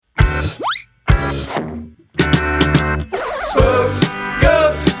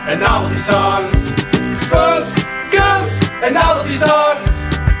and novelty songs. Spooks, goofs, and novelty songs.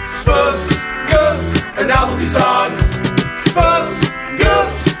 Spooks, goofs, and novelty songs. Spooks,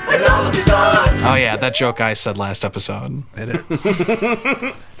 goofs, and novelty songs. Oh yeah, that joke I said last episode. It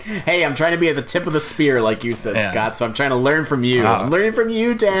is. Hey, I'm trying to be at the tip of the spear, like you said, Yeah. Scott. So I'm trying to learn from you. I'm learning from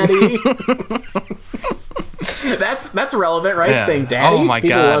you, Daddy. That's relevant, right? Yeah. Saying Daddy. Oh my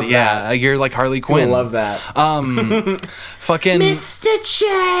People god, love yeah, that. you're like Harley People Quinn. love that. Fucking. Mr.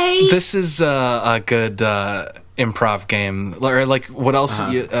 Che. This is a good improv game, or like what else?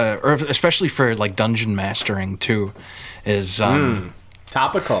 Or especially for like dungeon mastering too, is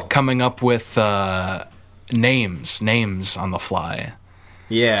Topical. coming up with names on the fly.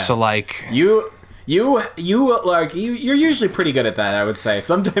 Yeah. So like You're usually pretty good at that, I would say.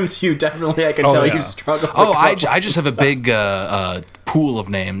 Sometimes you definitely, I can tell yeah. you struggle. Oh, with I those just have a stuff. big pool of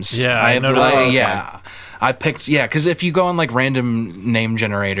names. Yeah, I I have, noticed that. yeah. I picked, because if you go on like random name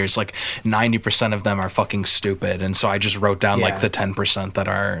generators, like 90% of them are fucking stupid, and so I just wrote down like Yeah. the 10% that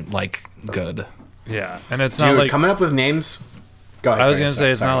are like good. Yeah, and it's Dude, not like coming up with names. Go ahead. I was Greg, gonna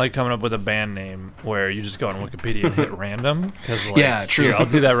say it's sorry. not like coming up with a band name where you just go on Wikipedia and hit random. Cause like, Yeah, true. Here, I'll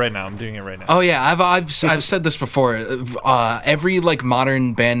do that right now. I'm doing it right now. Oh yeah, I've said this before. Every like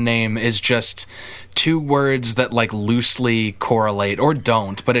modern band name is just two words that like loosely correlate or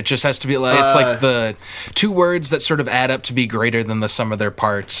don't, but it just has to be like it's like the two words that sort of add up to be greater than the sum of their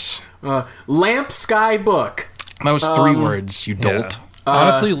parts. Lamp Sky Book. That was three words, you dolt.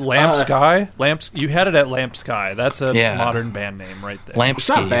 Honestly, Lamp Sky. You had it at Lamp Sky. That's a Yeah. modern band name right there. Lampski. It's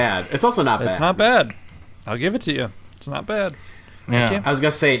not bad. It's also not bad. It's not bad. I'll give it to you. It's not bad. Yeah. I was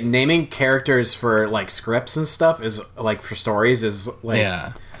gonna say naming characters for like scripts and stuff is like for stories is like,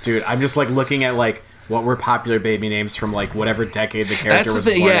 Yeah. dude. I'm just like looking at like what were popular baby names from like whatever decade the character That's the was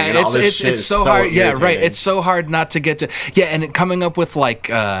thing. born. Yeah, in, and all this it's shit is so hard. Yeah, right. irritating. It's so hard not to get to. Yeah, and coming up with like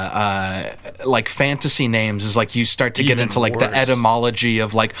fantasy names is like you start to get Even into like the worse. etymology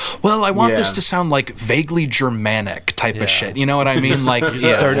of like, well, I want this Yeah. to sound like vaguely Germanic type Yeah. of shit. You know what I mean? Like,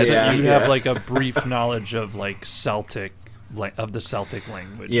 You started. Yeah. You Yeah. have like a brief knowledge of like Celtic, of the Celtic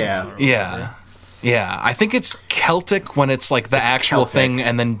language. Yeah. or yeah. whatever. Yeah, I think it's Celtic when it's like the actual Celtic. thing,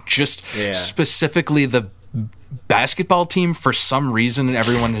 and then just Yeah. specifically the basketball team for some reason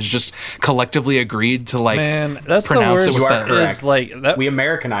everyone has just collectively agreed to like Man, that's the pronounce worst. it with You are the correct. Is like that. We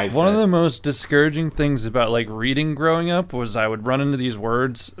Americanized One it. of the most discouraging things about like reading growing up was I would run into these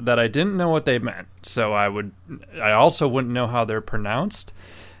words that I didn't know what they meant. So I also wouldn't know how they're pronounced,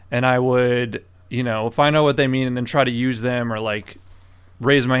 and I would, find out what they mean and then try to use them or like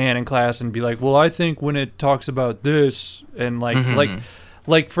raise my hand in class and be like, well, I think when it talks about this and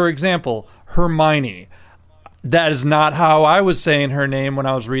like for example, Hermione. That is not how I was saying her name when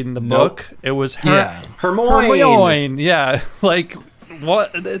I was reading the book. It was Yeah. Hermione. Yeah, like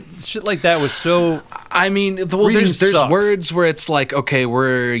what shit like that was so. I mean, Reading there's sucks. words where it's like, okay,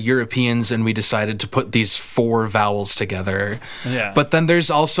 we're Europeans and we decided to put these 4 vowels together. Yeah. But then there's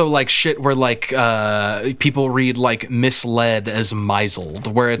also like shit where like people read like misled as misled,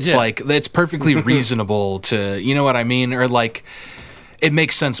 where it's Yeah. like it's perfectly reasonable to, you know what I mean, or like it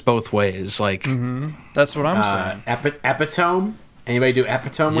makes sense both ways. Like, That's what I'm saying. Epitome. Anybody do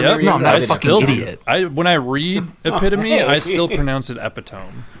epitome? when Yep. they read No, it? I'm not I a did. fucking still idiot. When I read epitome, hey. I still pronounce it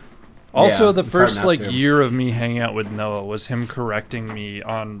epitome. Also, Yeah, the it's hard first not like to. year of me hanging out with Noah was him correcting me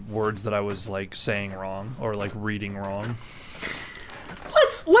on words that I was like saying wrong or like reading wrong.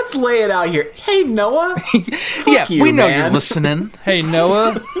 Let's lay it out here. Hey Noah. yeah, you, we know man. you're listening. Hey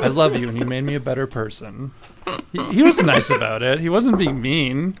Noah, I love you and you made me a better person. He was nice about it. He wasn't being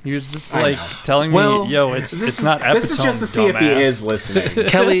mean. He was just like telling Well, me, "Yo, it's not epitome." This is just to see if he dumbass." is listening.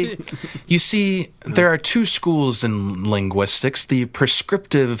 Kelly, you see, there are 2 schools in linguistics, the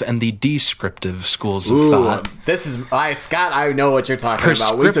prescriptive and the descriptive schools of Ooh, thought. this is Scott. I know what you're talking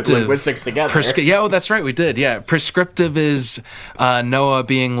about. We took linguistics together. Oh, that's right, we did. Yeah, prescriptive is Noah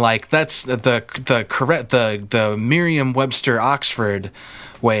being like, that's the correct the Merriam-Webster Oxford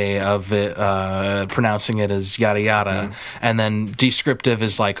way of it, pronouncing it as yada yada, and then descriptive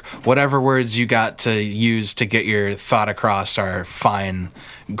is like whatever words you got to use to get your thought across are fine.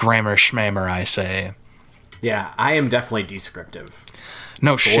 Grammar schmammer, I say. Yeah, I am definitely descriptive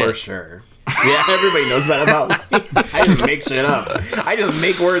No for shit. sure. Yeah, everybody knows that about me. I just make shit up. I just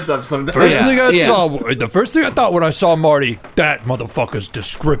make words up sometimes. The first thing I thought when I saw Marty, that motherfucker's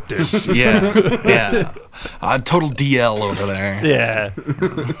descriptive. Yeah. Total DL over there. Yeah.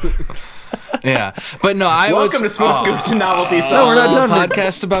 Yeah, but no, I Welcome to was Spoof Scoops and Novelty Songs. No, we're not done.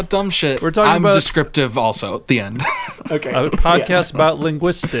 podcast about dumb shit. We're talking I'm about- descriptive also at the end. Okay. A podcast about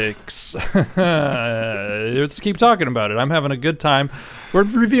linguistics. Let's keep talking about it. I'm having a good time. We're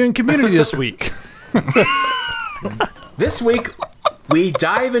reviewing Community this week. This week, we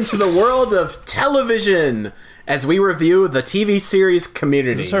dive into the world of television as we review the TV series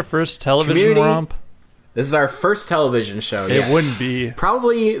Community. Is this our first television Community. romp? This is our first television show. It yes. wouldn't be.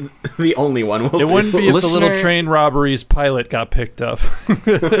 Probably the only one we'll It do. wouldn't be if the Listener- Little Train Robberies pilot got picked up.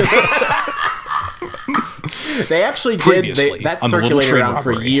 They actually did. Previously That on the Little circulated Train around for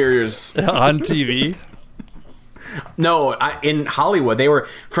Robbery. years. on TV. No, in Hollywood, they were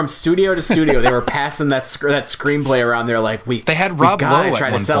from studio to studio. They were passing that screenplay around. They're like, They had we Rob gotta Lowe at try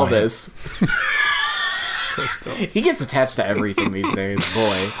to one sell point. this. He gets attached to everything these days,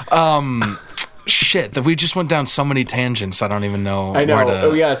 boy. Shit, that we just went down so many tangents. I don't even know. I know. Where to,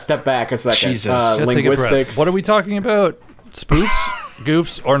 We gotta step back a second. Jesus. Gotta take a breath. Linguistics. What are we talking about? Spoofs,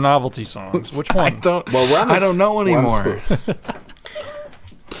 goofs, or novelty songs? Which one? I don't. Well, we're on the I don't know we're on the anymore. spoofs.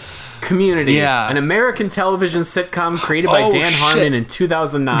 Community, Yeah. an American television sitcom created by Oh, Dan shit. Harmon in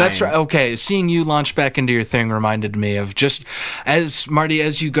 2009. That's right. Okay, seeing you launch back into your thing reminded me of just as Marty,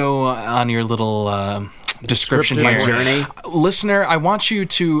 as you go on your little description Scripted here, journey. listener, I want you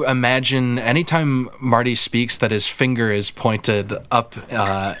to imagine anytime Marty speaks that his finger is pointed up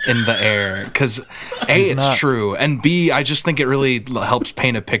in the air, because A, He's it's not. true, and B, I just think it really helps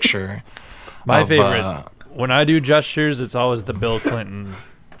paint a picture. My of, favorite. When I do gestures, it's always the Bill Clinton,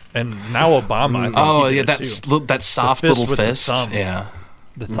 and now Obama. I think Oh he yeah, did it that's too. that soft fist little with the fist. thumb. Yeah,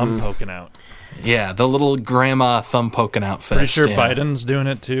 The thumb poking out. yeah, the little grandma thumb poking out fist. Pretty sure yeah. Biden's doing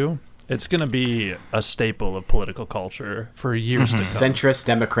it too. It's gonna be a staple of political culture for years to come. Centrist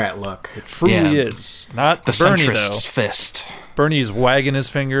Democrat look. Truly Yeah. is. Not The Bernie centrist's though. fist. Bernie's wagging his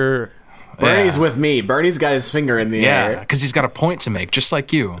finger. Bernie's Yeah. with me. Bernie's got his finger in the Yeah, air. because he's got a point to make, just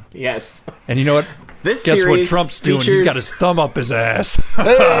like you. Yes. And you know what? This Guess what series Trump's doing? features, He's got his thumb up his ass.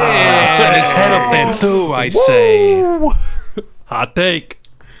 And his head up there too, I say. Hot take.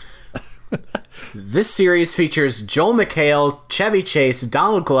 This series features Joel McHale, Chevy Chase,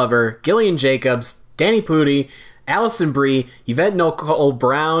 Donald Glover, Gillian Jacobs, Danny Pudi, Allison Brie, Yvette Nicole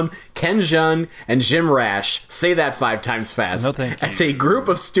Brown, Ken Jeong, and Jim Rash. Say that 5 times fast. No, thank you. As a group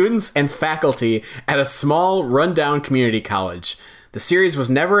of students and faculty at a small, rundown community college. The series was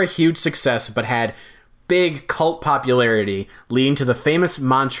never a huge success, but had big cult popularity, leading to the famous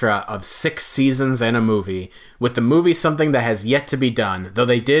mantra of 6 seasons and a movie, with the movie something that has yet to be done, though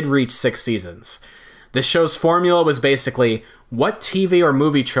they did reach 6 seasons. The show's formula was basically, what TV or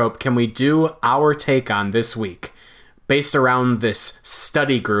movie trope can we do our take on this week, based around this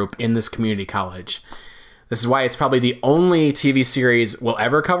study group in this community college. This is why it's probably the only TV series we'll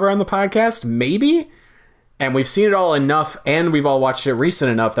ever cover on the podcast, maybe? And we've seen it all enough, and we've all watched it recent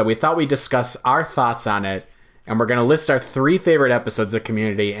enough that we thought we'd discuss our thoughts on it. And we're going to list our 3 favorite episodes of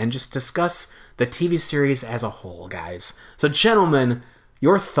Community and just discuss the TV series as a whole, guys. So, gentlemen,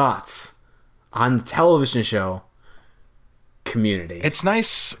 your thoughts on the television show Community. It's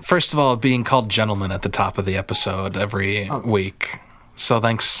nice, first of all, being called gentleman at the top of the episode every week. So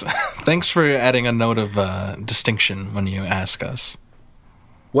thanks thanks for adding a note of distinction when you ask us.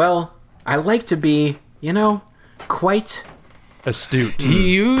 Well, I like to be, quite... Astute.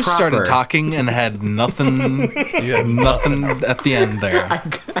 You started Proper. talking and had nothing nothing at the end there.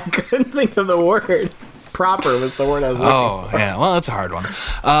 I couldn't think of the word. Proper was the word I was looking Oh, yeah. Well, that's a hard one.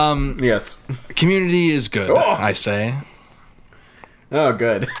 for. Yes. Community is good, Oh. I say. Oh,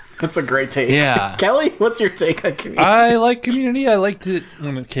 good. That's a great take. Yeah. Kelly, what's your take on Community? I like Community. I liked it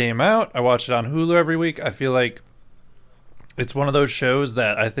when it came out. I watch it on Hulu every week. I feel like it's one of those shows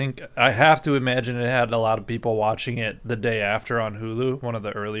that I think I have to imagine it had a lot of people watching it the day after on Hulu. One of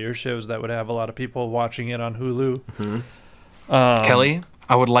the earlier shows that would have a lot of people watching it on Hulu. Kelly,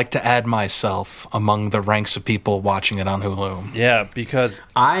 I would like to add myself among the ranks of people watching it on Hulu. Yeah, because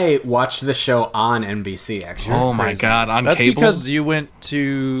I watched the show on NBC, actually. Oh my Crazy. God, on that's cable? because you went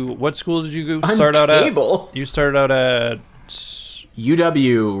to what school did you go On start out cable? at? You started out at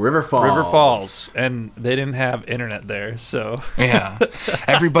UW, River Falls. River Falls, and they didn't have internet there, so Yeah.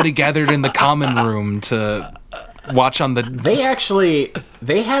 Everybody gathered in the common room to watch on the...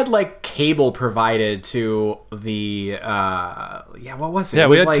 They had like cable provided to the, what was it? Yeah, It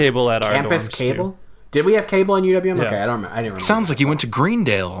we was had like cable at our campus dorms, cable. too. Did we have cable in UWM? Yeah. Okay, I didn't remember. Sounds like you went to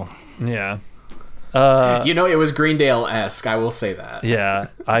Greendale. yeah. It was Greendale-esque, I will say that. Yeah,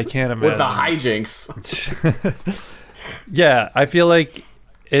 I can't imagine. With the hijinks. Yeah, I feel like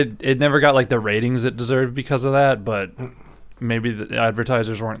it never got like the ratings it deserved because of that, but maybe the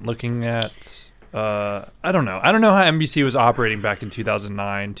advertisers weren't looking at I don't know. I don't know how NBC was operating back in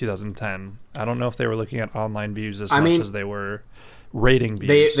 2009, 2010 I don't know if they were looking at online views as I much mean, as they were rating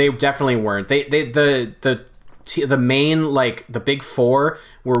views. They definitely weren't. The main, like, the big four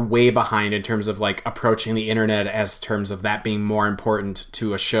were way behind in terms of, like, approaching the internet as terms of that being more important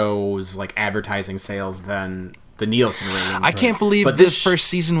to a show's, like, advertising sales than the Nielsen ratings. I can't believe But this first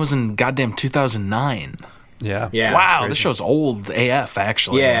season was in goddamn 2009. Yeah. Yeah. Wow, crazy. this show's old AF,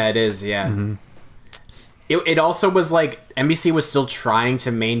 actually. Yeah, it is, yeah. Mm-hmm. It also was, like, NBC was still trying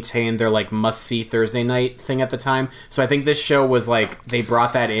to maintain their, like, must-see Thursday night thing at the time. So I think this show was, like, they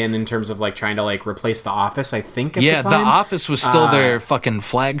brought that in terms of, like, trying to, like, replace The Office, I think, at Yeah, the The time. Office was still their fucking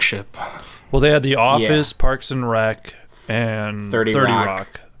flagship. Well, they had The Office, Parks and Rec, and 30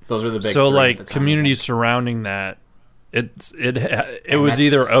 Rock. Those were the big So three like at the time, community I think. surrounding that, it was that's-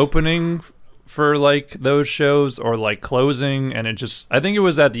 either opening for like those shows or like closing, and it just I think it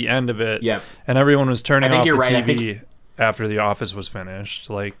was at the end of it. Yep. And everyone was turning I think off you're the right. I TV after The Office was finished.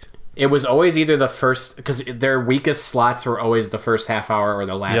 Like It was always either the first, because their weakest slots were always the first half hour or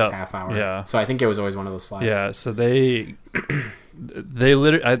the last Yep. half hour. Yeah. So I think it was always one of those slots. yeah, so they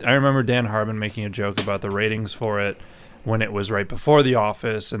literally. I remember Dan Harmon making a joke about the ratings for it when it was right before The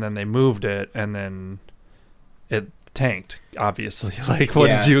Office, and then they moved it, and then it tanked. Obviously, like what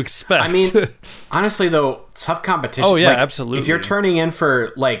Yeah. did you expect? I mean, honestly, though, tough competition. Oh, yeah, Like, absolutely. If you're turning in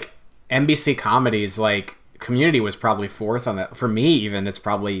for, like, NBC comedies, like, Community was probably fourth on that. For me, even, it's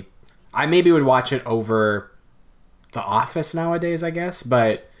probably... I maybe would watch it over The Office nowadays, I guess,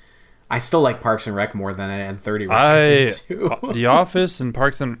 but I still like Parks and Rec more than I am 30 Rock. too. The Office and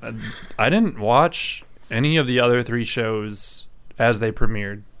Parks and I didn't watch any of the other three shows as they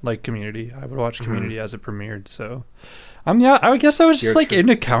premiered, like Community. I would watch Community as it premiered. So, I guess I was just You're like true.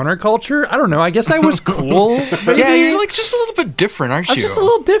 into counterculture. I don't know. I guess I was cool. Maybe. Yeah, you're like just a little bit different, aren't you? I'm just a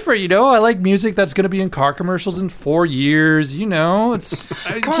little different, you know. I like music that's going to be in car commercials in 4 years. You know, it's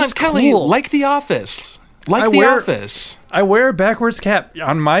Come on, just Kelly, cool. like The Office. Like I The wear- Office. I wear a backwards cap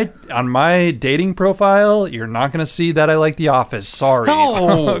on my dating profile. You're not going to see that I like The Office. Sorry.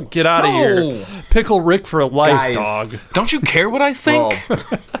 No. Get out of No. here. Pickle Rick for life, Guys. dog. Don't you care what I think?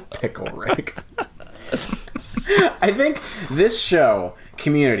 Oh, Pickle Rick. I think this show,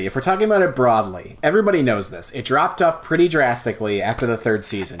 Community, if we're talking about it broadly, everybody knows this. It dropped off pretty drastically after the third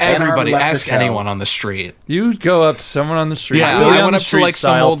season. Dan Harmon Everybody, left the ask show. anyone on the street. You go up to someone on the street. Yeah, really I on went the up to street like some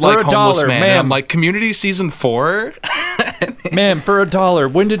style, old for like $1, homeless man. And ma'am. I'm like, Community season 4? Ma'am, for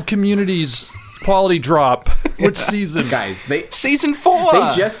 $1. When did Community's quality drop? Which season? Guys, Season 4.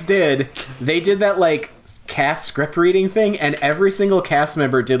 they did that, like, cast script reading thing, and every single cast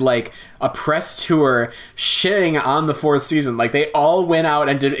member did, like, a press tour shitting on the fourth season. Like, they all went out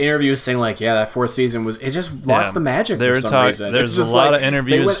and did interviews saying, like, yeah, that fourth season was... It just lost Yeah. the magic They for were some reason. There's It's a just lot like, of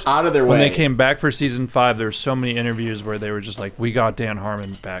interviews. They went out of their way. When they came back for season 5, there's so many interviews where they were just like, we got Dan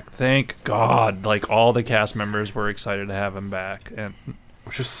Harmon back. Thank God. Like, all the cast members were excited to have him back. And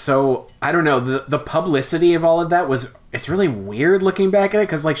Which was so... I don't know. The publicity of all of that was... It's really weird looking back at it,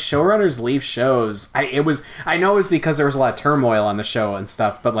 because, like, showrunners leave shows. I know it was because there was a lot of turmoil on the show and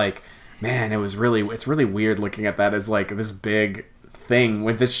stuff, but, like, man, it's really weird looking at that as, like, this big thing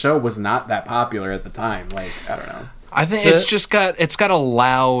when this show was not that popular at the time. Like, I don't know. I think it's got a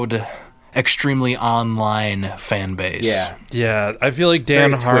loud, extremely online fan base. Yeah. yeah, I feel like Dan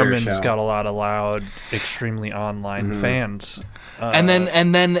very Twitter Harmon's show. got a lot of loud, extremely online fans. And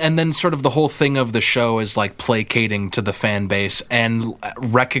then sort of the whole thing of the show is like placating to the fan base and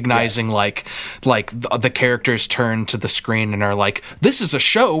recognizing Yes. like the characters turn to the screen and are like, this is a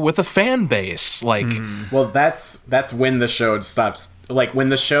show with a fan base. Like Well, that's when the show stops. Like, when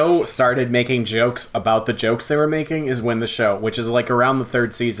the show started making jokes about the jokes they were making is when the show, which is, like, around the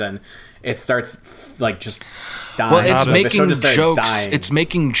third season, it starts, like, just dying. well, it's The show making just started jokes. dying. It's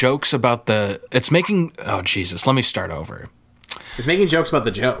making jokes about oh Jesus, let me start over. It's making jokes about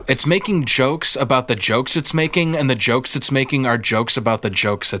the jokes. It's making jokes about the jokes it's making, and the jokes it's making are jokes about the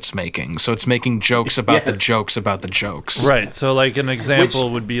jokes it's making. So it's making jokes about the Yes. jokes about the jokes. Right. So, like, an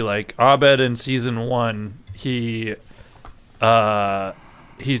example would be like Abed in season 1.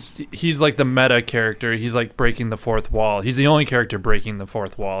 He's like the meta character. He's like breaking the fourth wall. He's the only character breaking the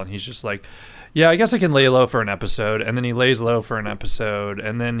fourth wall, and he's just like, yeah, I guess I can lay low for an episode, and then he lays low for an episode,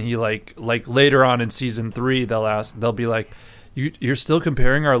 and then he like later on in season 3, they'll be like, you're still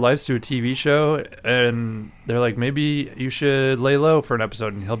comparing our lives to a TV show, and they're like, maybe you should lay low for an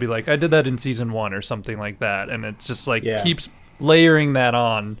episode, and he'll be like, I did that in season 1 or something like that, and it's just like keeps layering that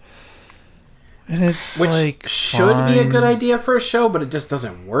on, and it's Which like should be a fine. good idea for a show, but it just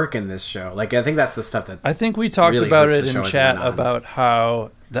doesn't work in this show. Like, I think that's the stuff that... I think we talked really about hurts it the show in as it chat went on. about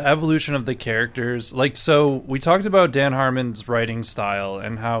how the evolution of the characters. Like, so we talked about Dan Harmon's writing style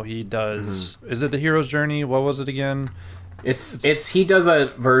and how he does. Is it the hero's journey? What was it again? It's he does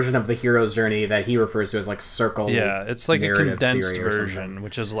a version of the hero's journey that he refers to as like circle. Yeah, it's like a narrative condensed theory or something. version,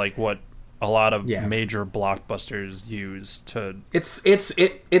 which is like what a lot of Yeah. major blockbusters use to.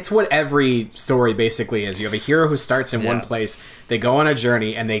 It's what every story basically is. You have a hero who starts in one Yeah. place, they go on a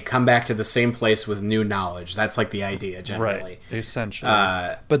journey, and they come back to the same place with new knowledge. That's like the idea generally. Right, essentially.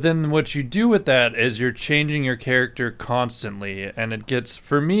 But then what you do with that is you're changing your character constantly, and it gets,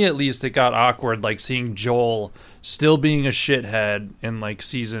 for me at least, it got awkward, like seeing Joel still being a shithead in like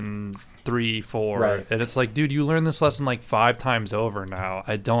season 3, 4, Right. and it's like, dude, you learned this lesson like 5 times over now.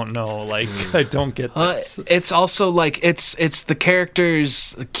 I don't know, like I don't get this. It's also like it's the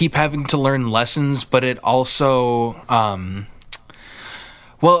characters keep having to learn lessons, but it also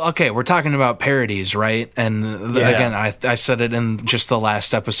well, okay, we're talking about parodies, right? And again, I said it in just the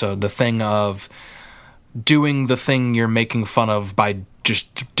last episode, the thing of doing the thing you're making fun of by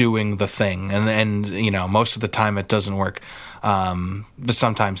just doing the thing, and you know, most of the time it doesn't work, but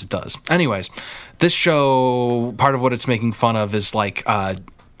sometimes it does. Anyways, this show, part of what it's making fun of is like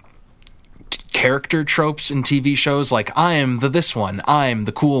character tropes in TV shows, like I'm the this one, I'm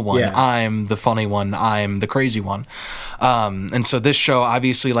the cool one, Yeah. I'm the funny one, I'm the crazy one. And so this show,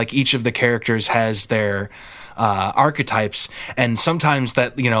 obviously, like each of the characters has their archetypes, and sometimes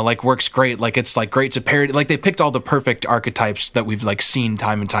that, you know, like works great. Like it's like great to parody. Like they picked all the perfect archetypes that we've like seen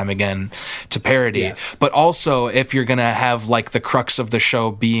time and time again to parody. Yes. But also, if you're gonna have like the crux of the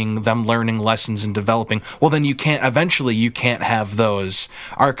show being them learning lessons and developing, well, then you can't have those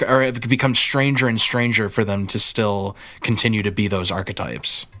or it becomes stranger and stranger for them to still continue to be those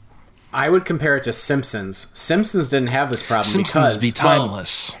archetypes. I would compare it to Simpsons. Simpsons didn't have this problem Simpsons because be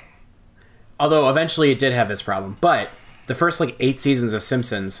timeless. although eventually it did have this problem. But the first like 8 seasons of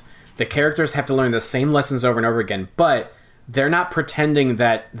Simpsons, the characters have to learn the same lessons over and over again, but they're not pretending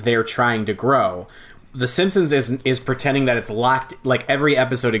that they're trying to grow. The Simpsons is pretending that it's locked, like every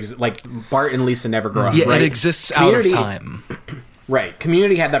episode, like Bart and Lisa never grow up. Yeah, right? it exists out of Community- time. Right.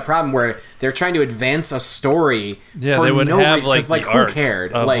 Community had that problem where they're trying to advance a story Yeah, for they would no have reason, like 'cause, like the who arc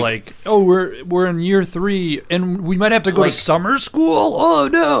cared? of like, oh, we're in year 3 and we might have to go Like- to summer school. Oh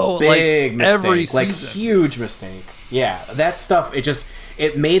no! big like, mistake, every like season. huge mistake. Yeah, that stuff.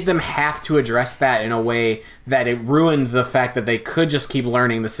 It made them have to address that in a way that it ruined the fact that they could just keep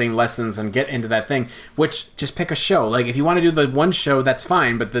learning the same lessons and get into that thing. Which, just pick a show. Like if you want to do the one show, that's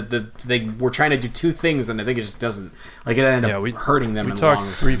fine. But they were trying to do 2 things, and I think it just doesn't. Like it ended up hurting them. We in the long talked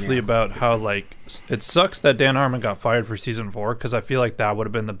run, briefly yeah. about how like it sucks that Dan Harmon got fired for season 4 because I feel like that would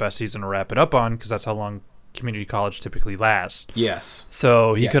have been the best season to wrap it up on because that's how long community college typically lasts. Yes.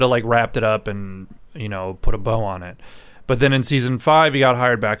 So he Yes. could have like wrapped it up and, you know, put a bow on it. But then in season 5, he got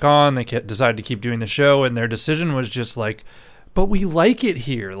hired back on. They decided to keep doing the show, and their decision was just like, but we like it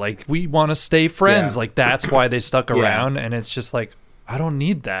here. Like, we want to stay friends. Yeah. Like, that's why they stuck Yeah. around. And it's just like, I don't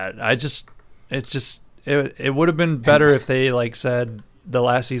need that. It would have been better if they like said the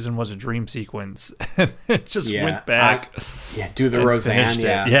last season was a dream sequence. And it just Yeah. went back. Do the and Roseanne. finished it.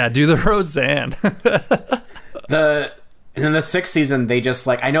 Yeah. Yeah, do the Roseanne. And in the 6th season, they just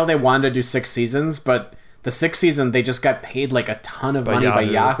like, I know they wanted to do 6 seasons, but the 6th season they just got paid like a ton of money by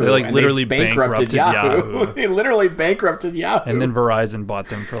Yahoo. They like and literally they bankrupted Yahoo. They literally bankrupted Yahoo. And then Verizon bought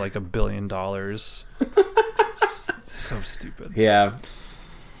them for like $1 billion. It's so stupid. yeah.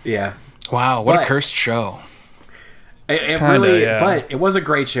 Wow, what a But- cursed show. It Kinda, really, yeah. but it was a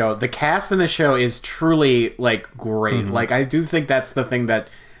great show. The cast in the show is truly like great. Mm-hmm. Like I do think that's the thing that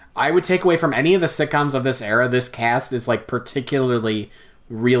I would take away from any of the sitcoms of this era. This cast is like particularly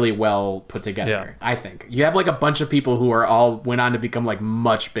really well put together. Yeah. I think you have like a bunch of people who are all went on to become like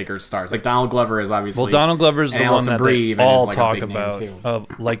much bigger stars. Like Donald Glover is obviously. Well, Donald Glover's and the one Alison that Brie they even is, all like, a talk big name, about.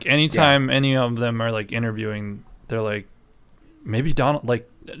 too. Like anytime any of them are like interviewing, they're like, maybe Donald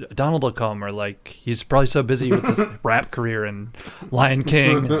will come, or like he's probably so busy with his rap career and Lion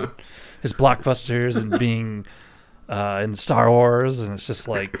King and his blockbusters and being in Star Wars, and it's just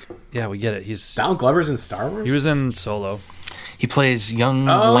like, yeah, we get it. Donald Glover's in Star Wars. He was in Solo. He plays young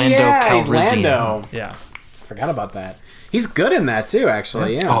Oh Lando yeah, he's Calrissian. Lando. Yeah. Forgot about that. He's good in that too.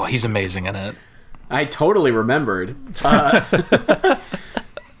 Actually, yeah. Oh, he's amazing in it. I totally remembered.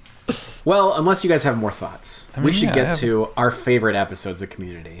 Well, unless you guys have more thoughts, we mean, should yeah, I get have- to our favorite episodes of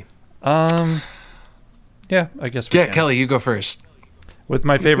Community. Yeah, I guess we Yeah, can. Kelly, you go first. With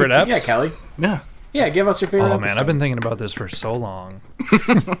my favorite eps. Yeah, Kelly. Yeah. Yeah, give us your favorite Oh episode. man, I've been thinking about this for so long.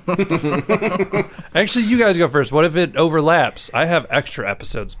 Actually, you guys go first. What if it overlaps? I have extra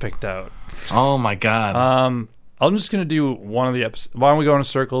episodes picked out. Oh my God. I'm just going to do one of the episodes. Why don't we go in a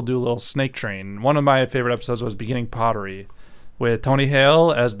circle, do a little snake train? One of my favorite episodes was Beginning Pottery with Tony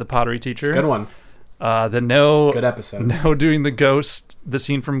Hale as the pottery teacher. Good one. Good episode. No doing the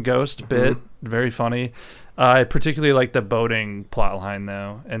scene from Ghost bit. Very funny. I particularly like the boating plot line,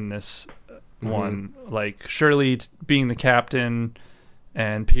 though, in this one. Like, Shirley being the captain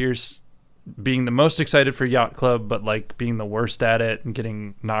and Pierce being the most excited for Yacht Club, but, like, being the worst at it and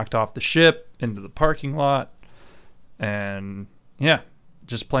getting knocked off the ship into the parking lot. And, yeah,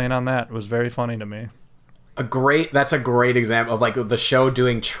 just playing on that was very funny to me. That's a great example of like the show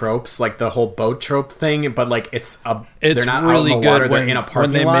doing tropes, like the whole boat trope thing, but like it's they're not really out in the good water, they're in a parking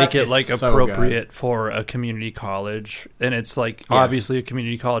when they lot. make it like so appropriate good. for a community college, and it's like Yes. obviously a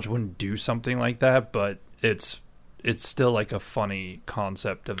community college wouldn't do something like that, but it's still like a funny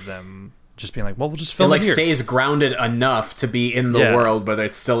concept of them just being like, well, we'll just It film like it here. stays grounded enough to be in the Yeah. world, but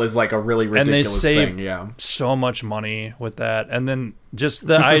it still is like a really And they ridiculous save thing. Yeah. so much money with that, and then just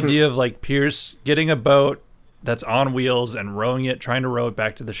the idea of like Pierce getting a boat that's on wheels and rowing it, trying to row it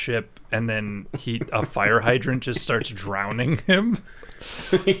back to the ship, and then a fire hydrant just starts drowning him.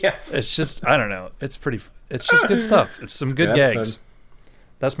 Yes. It's just, I don't know. It's just good stuff. It's some good good gags. episode.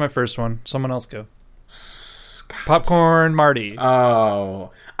 That's my first one. Someone else go. Popcorn Marty. Oh,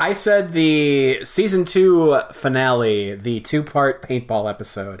 I said the season 2 finale, the 2-part paintball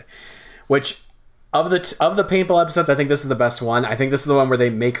episode, which of the paintball episodes, I think this is the best one. I think this is the one where they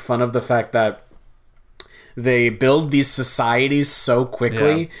make fun of the fact that they build these societies so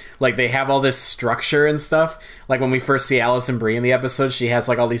quickly. Yeah. Like they have all this structure and stuff. Like when we first see Allison Brie in the episode, she has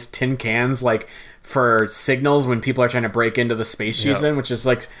like all these tin cans like for signals when people are trying to break into the space she's in, which is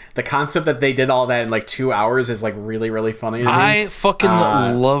like the concept that they did all that in like 2 hours is like really, really funny to me. I fucking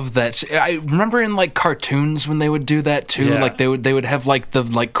love that. I remember in like cartoons when they would do that too. Yeah. Like they would have like the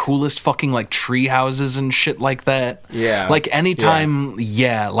like coolest fucking like tree houses and shit like that. Yeah. Like anytime,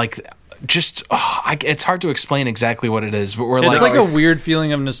 like just it's hard to explain exactly what it is, but we're It's like like a weird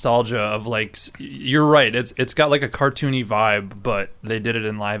feeling of nostalgia of like, you're right. It's got like a cartoony vibe, but they did it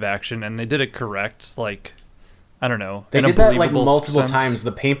in live action and they did it correct. Like, I don't know. They in a did that like believable multiple sense. times.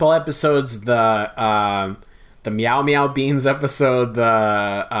 The paintball episodes, the Meow Meow Beans episode,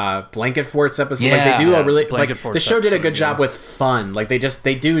 the Blanket Forts episode. Yeah. Like they do a really Blanket like Forts the show did a episode, good job yeah. with fun. Like they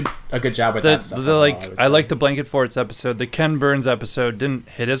do a good job with that stuff. The overall, like would I say. like the Blanket Forts episode. The Ken Burns episode didn't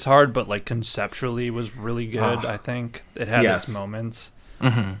hit as hard, but like conceptually was really good. I think it had Yes. its moments.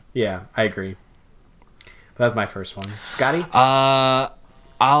 Yeah, I agree. But that's my first one. Scotty?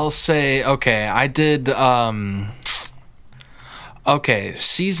 I'll say okay. I did. Okay,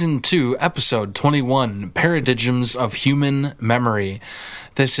 season 2, episode 21, Paradigms of Human Memory.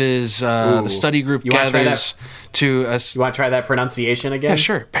 This is the study group You wanna try gathers to us. You want to try that pronunciation again? Yeah,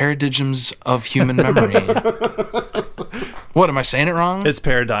 sure. Paradigms of Human Memory. What, am I saying it wrong? It's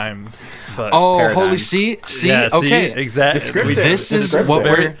paradigms, but Oh, Paradigm. holy see, yeah, okay. exactly. Descriptive. This is Descriptive. what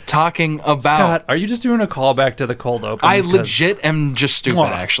we're talking about. Scott, are you just doing a callback to the cold open? I Because- legit am just stupid, Mwah.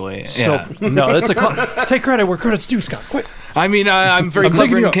 actually. So Yeah. no, that's a take credit where credit's due, Scott. Quick. I mean, I'm very I'm clever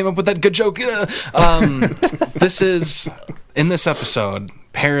taking you and up. came up with that good joke. This is, in this episode,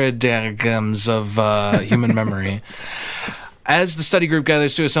 Paradigms of Human Memory. As the study group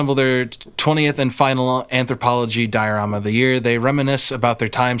gathers to assemble their 20th and final anthropology diorama of the year, they reminisce about their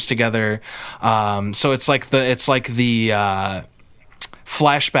times together. So it's like the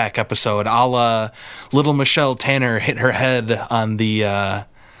flashback episode, a la little Michelle Tanner hit her head on the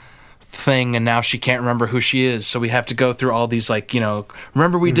thing and now she can't remember who she is, so we have to go through all these like,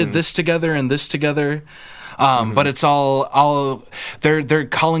 remember we did this together and this together. But it's all they're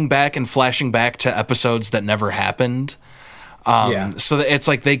calling back and flashing back to episodes that never happened. So it's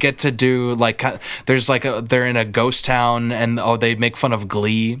like they get to do like there's like they're in a ghost town and they make fun of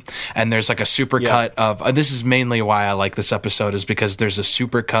Glee, and there's like a super cut of this is mainly why I like this episode, is because there's a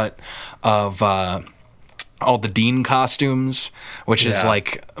super cut of all the Dean costumes, which is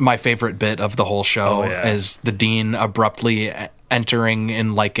like my favorite bit of the whole show. Is the Dean abruptly entering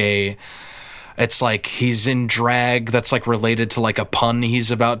in like it's like he's in drag that's like related to like a pun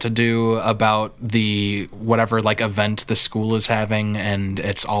he's about to do about the whatever like event the school is having, and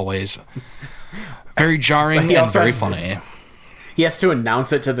it's always very jarring and also very has to- funny. He has to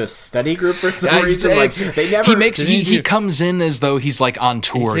announce it to the study group for some Yeah, reason. Like, they never. he comes in as though he's like on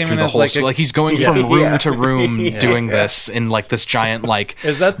tour came through in the as whole like school. a- Like he's going from room to room doing Yeah. this in like this giant like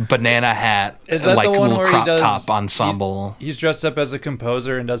Is that- banana hat, Is that like the one little where crop he does, top ensemble. He's dressed up as a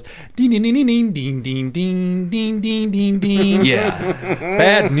composer and does ding ding ding ding ding ding ding ding ding ding ding. Yeah.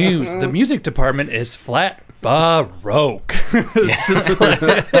 Bad news. The music department is flat. Baroque. It's just like,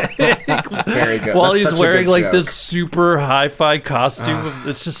 Very good. while That's he's such a wearing good like joke. this super hi-fi costume.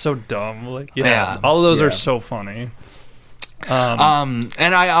 It's just so dumb. Like, Yeah. all of those Yeah. are so funny.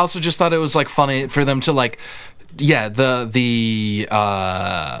 And I also just thought it was like funny for them to like, yeah, the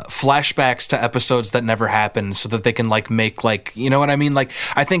flashbacks to episodes that never happened, so that they can like make like, you know what I mean? Like,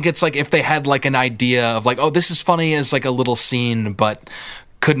 I think it's like if they had like an idea of like, oh, this is funny as like a little scene, but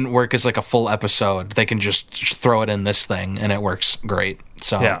couldn't work as like a full episode, they can just throw it in this thing and it works great.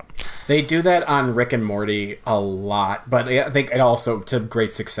 So Yeah. They do that on Rick and Morty a lot, but I think it also to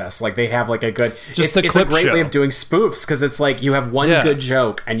great success. Like they have like a good, Just it's a a clip great show. way of doing spoofs because it's like you have one Yeah. good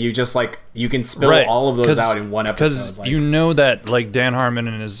joke and you just like you can spill all of those out in one Because episode. Like, you know that like Dan Harmon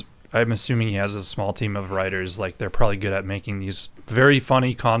and his, I'm assuming he has a small team of writers. Like they're probably good at making these very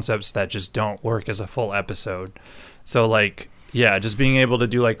funny concepts that just don't work as a full episode. So like, yeah, just being able to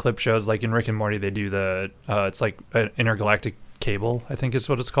do like clip shows, like in Rick and Morty, they do the it's like an intergalactic cable, I think is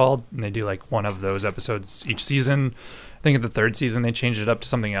what it's called, and they do like one of those episodes each season. I think in the third season they changed it up to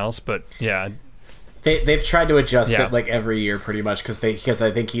something else, but yeah, they've tried to adjust Yeah. it like every year pretty much because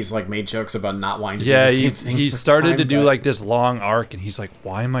I think he's like made jokes about not wanting to yeah, do the he same thing he this started time, to do but- like this long arc, and he's like,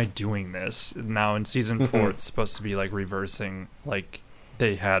 why am I doing this now? In season 4 it's supposed to be like reversing, like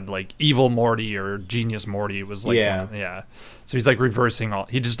they had like evil Morty or genius Morty was like Yeah. so he's like reversing all,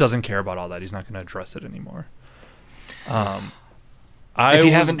 he just doesn't care about all that, he's not going to address it anymore. if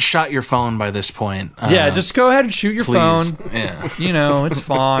you haven't shot your phone by this point, just go ahead and shoot your please, phone, yeah. you know, it's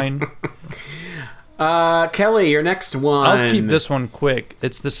fine. Kelly, your next one. I'll keep this one quick.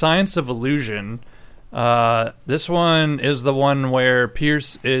 It's The Science of Illusion. This one is the one where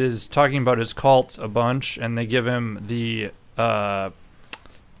Pierce is talking about his cult a bunch, and they give him the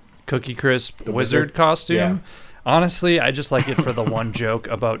Cookie Crisp wizard costume. Yeah. Honestly, I just like it for the one joke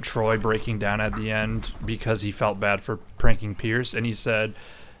about Troy breaking down at the end because he felt bad for pranking Pierce, and he said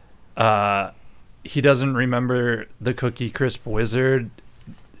he doesn't remember the Cookie Crisp wizard.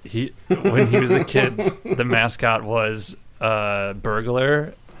 When he was a kid, the mascot was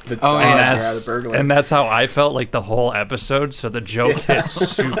Burglar. The Oh, dog, yeah. the burglar. And that's how I felt like the whole episode. So the joke hit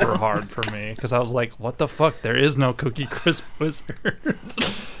super hard for me because I was like, "What the fuck? There is no Cookie Crisp wizard."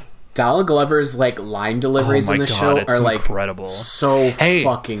 Donald Glover's like line deliveries Oh my in the God, show it's are like incredible. so Hey,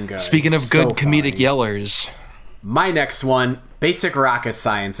 fucking good. speaking of So good comedic funny. yellers, My next one, Basic Rocket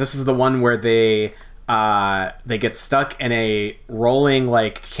Science. This is the one where they get stuck in a rolling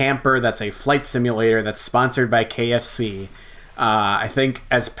like camper that's a flight simulator that's sponsored by KFC. I think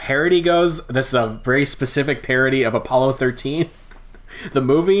as parody goes, this is a very specific parody of Apollo 13, the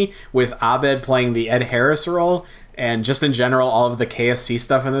movie, with Abed playing the Ed Harris role. And just in general, all of the KFC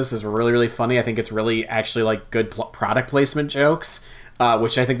stuff in this is really, really funny. I think it's really actually like good product placement jokes,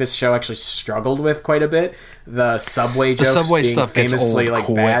 which I think this show actually struggled with quite a bit. The Subway jokes Subway being stuff gets famously old like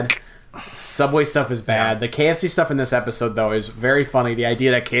quick. bad. Subway stuff is bad. The KFC stuff in this episode, though, is very funny. The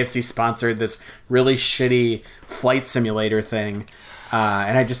idea that KFC sponsored this really shitty flight simulator thing.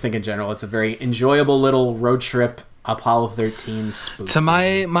 And I just think in general, it's a very enjoyable little road trip Apollo 13 spoof. to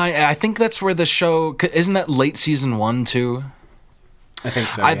my I think that's where the show, isn't that late season 1 too? I think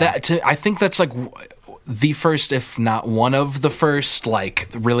so. I think that's like the first, if not one of the first, like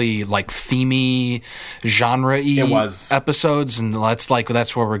really like themey, genre-y It was. episodes, and that's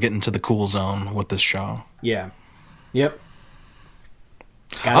where we're getting to the cool zone with this show. Yeah. Yep.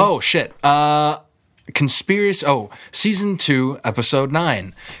 Scotty? Oh shit! Conspiracy. Oh, season 2, episode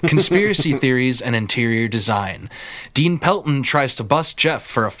 9. Conspiracy theories and interior design. Dean Pelton tries to bust Jeff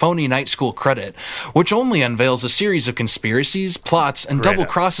for a phony night school credit, which only unveils a series of conspiracies, plots, and Great. double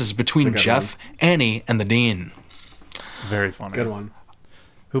crosses between good Jeff, Annie, and the Dean. Very funny. Good one.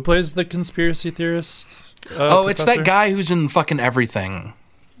 Who plays the conspiracy theorist? It's that professor? guy who's in fucking everything.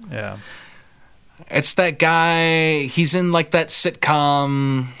 Yeah. It's that guy. He's in like that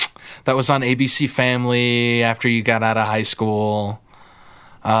sitcom that was on ABC Family after you got out of high school.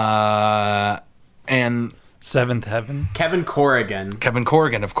 And Seventh Heaven, Kevin Corrigan. Kevin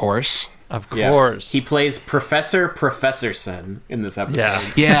Corrigan, of course. of Yeah. course. He plays Professor Professorson in this episode. Yeah.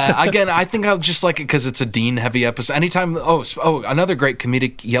 Yeah, again, I think I'll just like it because it's a Dean-heavy episode. Anytime, another great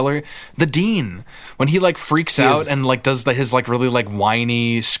comedic yeller, the Dean, when he like freaks out is- and like does his like really like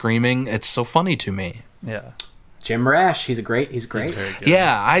whiny screaming, it's so funny to me. Yeah. Jim Rash. He's great. Very good.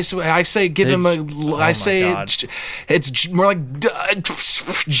 Yeah, I say give him a. Oh I my say God. it's more like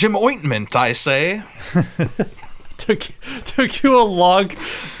Jim Ointment. I say. Took you a long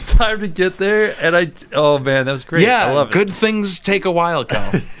time to get there, and oh man, that was great. I Yeah, love it. good things take a while,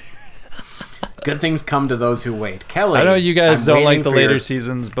 Cal. Good things come to those who wait. Kelly. I know you guys I'm don't like waiting the for later your-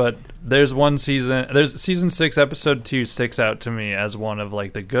 seasons, but there's one season. There's season 6, episode 2 sticks out to me as one of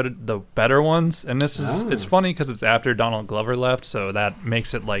like the better ones. And this is it's funny because it's after Donald Glover left, so that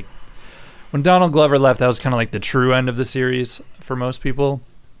makes it like when Donald Glover left, that was kind of like the true end of the series for most people.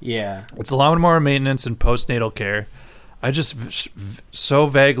 Yeah. It's a lot more maintenance and postnatal care. I just so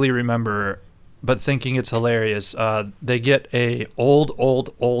vaguely remember, but thinking it's hilarious. They get a old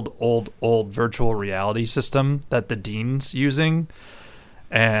virtual reality system that the dean's using,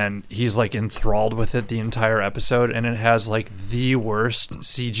 and he's like enthralled with it the entire episode, and it has like the worst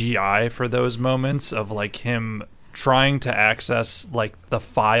CGI for those moments of like him trying to access like the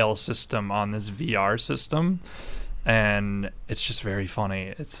file system on this VR system, and it's just very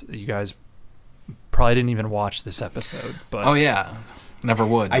funny. It's you guys probably didn't even watch this episode, but Oh yeah, never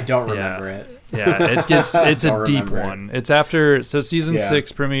would. I don't remember it. yeah, it's a Don't deep remember it. one. It's after season Yeah.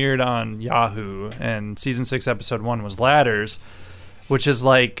 6 premiered on Yahoo, and season 6 episode 1 was Ladders, which is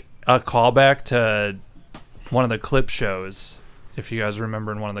like a callback to one of the clip shows. If you guys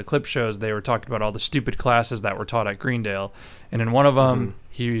remember, in one of the clip shows, they were talking about all the stupid classes that were taught at Greendale, and in one of them,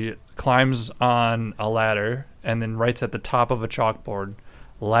 he climbs on a ladder and then writes at the top of a chalkboard,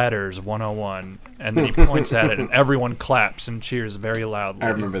 Ladders 101, and then he points at it, and everyone claps and cheers very loudly. I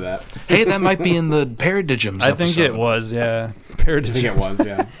remember that. Hey, that might be in the Paradigyms I think it was, yeah. I think it was,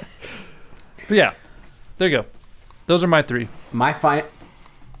 yeah. But yeah, there you go. Those are my 3. My final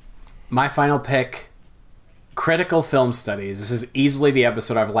pick, Critical Film Studies. This is easily the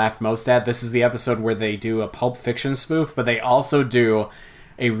episode I've laughed most at. This is the episode where they do a Pulp Fiction spoof, but they also do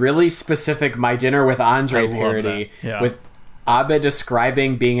a really specific My Dinner with Andre I love parody that. Yeah. with Abed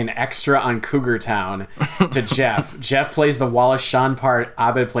describing being an extra on Cougar Town to Jeff. Jeff plays the Wallace Shawn part.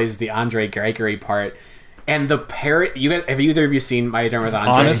 Abed plays the Andre Gregory part. And the parrot, have either of you seen My Dinner with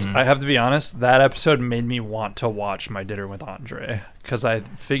Andre? I have to be honest, that episode made me want to watch My Dinner with Andre because I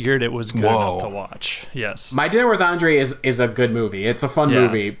figured it was good Whoa. enough to watch. Yes. My Dinner with Andre is a good movie. It's a fun Yeah.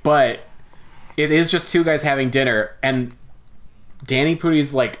 movie, but it is just two guys having dinner, and Danny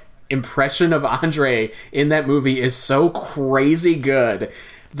Pudi's like impression of Andre in that movie is so crazy good.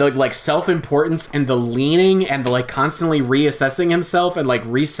 The like self-importance and the leaning and the like constantly reassessing himself and like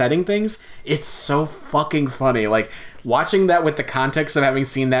resetting things, it's so fucking funny. Like watching that with the context of having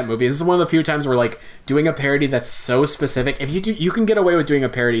seen that movie, this is one of the few times where like doing a parody that's so specific, if you can get away with doing a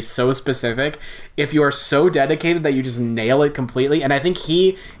parody so specific if you are so dedicated that you just nail it completely. And I think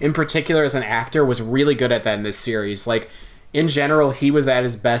he in particular as an actor was really good at that in this series. Like in general, he was at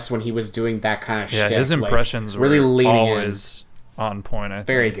his best when he was doing that kind of Yeah, shtick, his like, impressions really were leaning in. always on point, I think.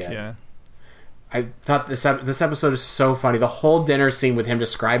 Very good. Yeah. I thought this episode is so funny. The whole dinner scene with him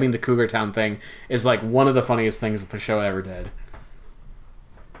describing the Cougar Town thing is like one of the funniest things the show ever did.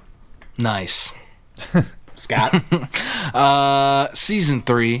 Nice. Scott? Season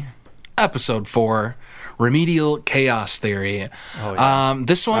 3, episode 4, Remedial Chaos Theory. Oh, yeah.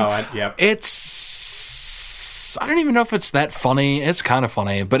 This one, Yep. I don't even know if it's that funny. It's kind of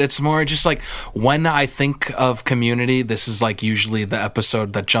funny, but it's more just like when I think of Community, this is like usually the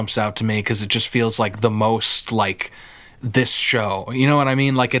episode that jumps out to me because it just feels like the most like this show. You know what I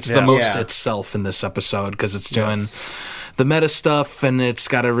mean? Like it's the most Yeah. itself in this episode because it's doing the meta stuff and it's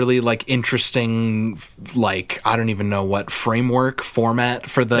got a really like interesting like I don't even know what format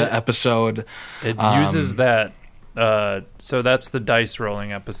for the episode. It uses that. So that's the dice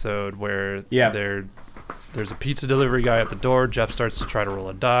rolling episode where there's a pizza delivery guy at the door. Jeff starts to try to roll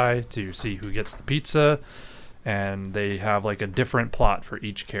a die to see who gets the pizza, and they have like a different plot for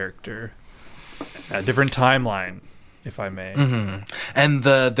each character, a different timeline, if I may. And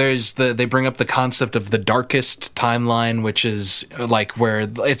they bring up the concept of the darkest timeline, which is like where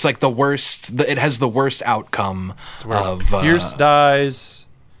it's like the worst. It has the worst outcome of Pierce dies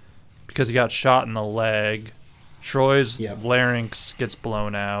because he got shot in the leg. Troy's larynx gets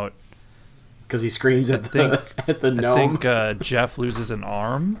blown out. Because he screams at the gnome. I think Jeff loses an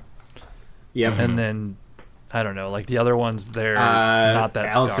arm. Yep. And then, I don't know, like the other ones, they're not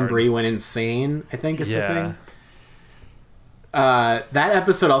that Allison scarred. Brie went insane, I think is the Yeah. thing. That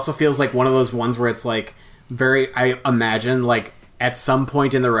episode also feels like one of those ones where it's like I imagine like at some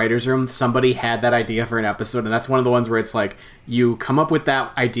point in the writer's room, somebody had that idea for an episode, and that's one of the ones where it's like you come up with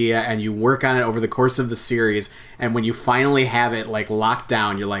that idea and you work on it over the course of the series, and when you finally have it like locked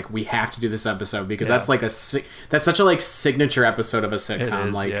down, you're like, we have to do this episode because that's like that's such a like signature episode of a sitcom. It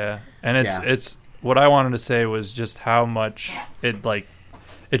is, like, yeah. And it's what I wanted to say was just how much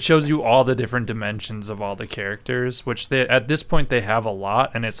it shows you all the different dimensions of all the characters, which they at this point they have a lot,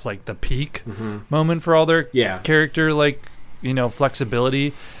 and it's like the peak moment for all their character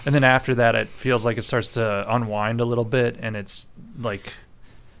flexibility, and then after that it feels like it starts to unwind a little bit, and it's like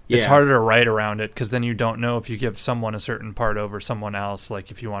it's Yeah. harder to write around it because then you don't know if you give someone a certain part over someone else.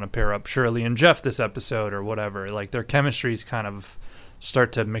 Like if you want to pair up Shirley and Jeff this episode or whatever, like their chemistries kind of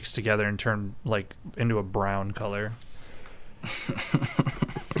start to mix together and turn like into a brown color.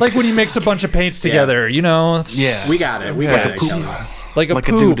 Like when you mix a bunch of paints together, you know? Yeah. We got it. We Yeah. got it. Kelly. Like a like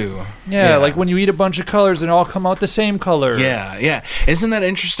a poop. doo-doo. Yeah, like when you eat a bunch of colors and all come out the same color. Yeah, yeah. Isn't that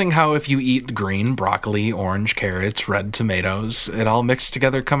interesting how if you eat green broccoli, orange carrots, red tomatoes, it all mixed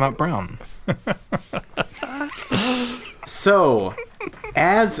together come out brown? So,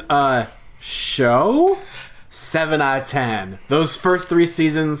 as a show, 7 out of 10. Those first 3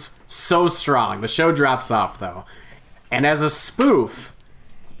 seasons, so strong. The show drops off, though. And as a spoof,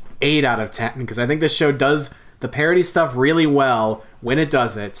 8 out of 10. Because I think this show does the parody stuff really well when it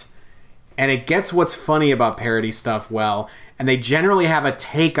does it. And it gets what's funny about parody stuff well. And they generally have a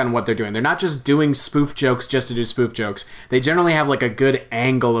take on what they're doing. They're not just doing spoof jokes just to do spoof jokes. They generally have like a good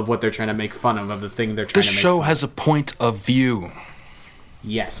angle of what they're trying to make fun of the thing they're trying This to make show fun has a point of view. of.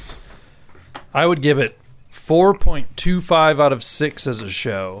 Yes. I would give it 4.25 out of 6 as a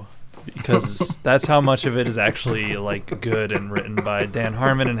show. Because that's how much of it is actually like good and written by Dan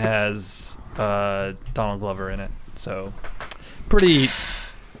Harmon and has Donald Glover in it. So pretty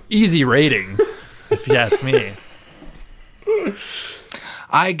easy rating, if you ask me.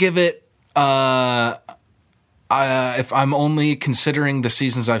 I give it if I'm only considering the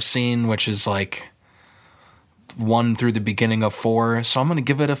seasons I've seen, which is like 1 through the beginning of 4, so I'm gonna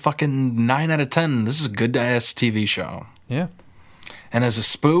give it a fucking 9 out of 10. This is a good ass TV show. Yeah. And as a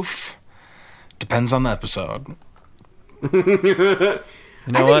spoof, depends on the episode. You know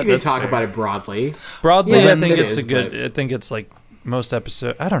I think what? you can That's talk fair. about it broadly. Broadly, Yeah, I think it it's is, a good. but- I think it's like most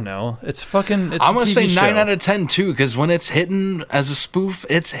episode. I don't know. It's fucking. It's I'm a gonna TV say 9 show. out of 10 too, because when it's hitting as a spoof,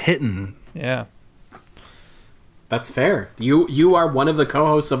 it's hitting. Yeah. That's fair. You are one of the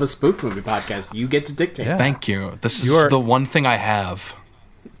co-hosts of a spoof movie podcast. You get to dictate. Yeah. Thank you. This is You are- the one thing I have.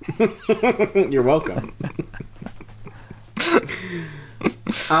 You're welcome.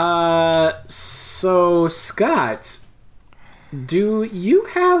 So Scott, do you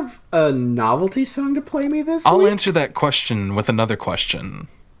have a novelty song to play me this I'll week? answer that question with another question.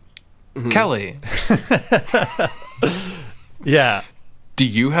 Kelly, Yeah. do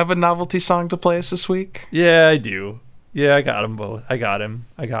you have a novelty song to play us this week? Yeah, I do. Yeah, I got them both. I got him.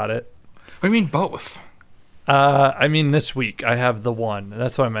 I got it. I mean both. I mean, this week I have the one.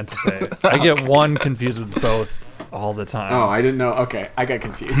 That's what I meant to say. I get one confused with both all the time. Oh, I didn't know. Okay, I got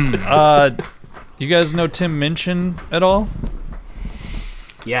confused. You guys know Tim Minchin at all?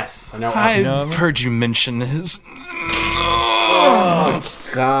 Yes, I know. I've know- heard you mention his.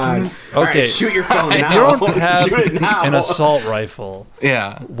 God. All Okay. right, shoot your phone now. You don't have Shoot it now. an assault rifle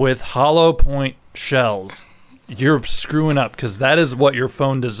Yeah. with hollow point shells. You're screwing up because that is what your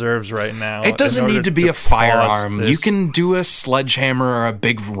phone deserves right now. It doesn't in order need to be a pause firearm. this. You can do a sledgehammer or a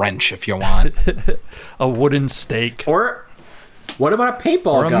big wrench if you want. a wooden stake. Or what about a paintball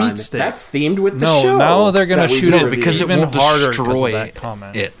Or a gun? meat stick. That's themed with the No, show. now they're gonna that we shoot just it No, because it even won't harder 'cause of destroy that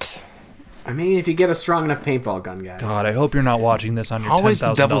comment. it. I mean, if you get a strong enough paintball gun, guys. God, I hope you're not watching this on your Always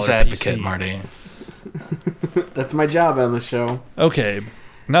the $10,000 devil's advocate, PC. Marty. That's my job on the show. Okay,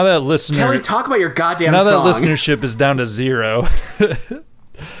 now that Kelly, talk about your goddamn now song. that listenership is down to 0.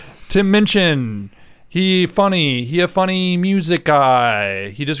 Tim Minchin, he a funny music guy.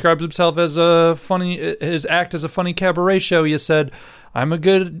 He describes himself as his act as a funny cabaret show. He said, "I'm a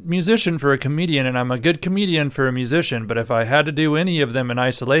good musician for a comedian, and I'm a good comedian for a musician. But if I had to do any of them in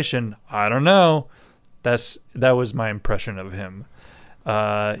isolation, I don't know." That was my impression of him.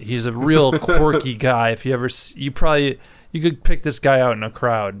 He's a real quirky guy. If you ever, you could pick this guy out in a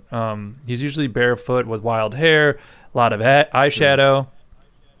crowd. He's usually barefoot with wild hair, a lot of eyeshadow.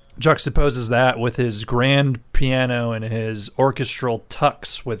 Juxtaposes that with his grand piano and his orchestral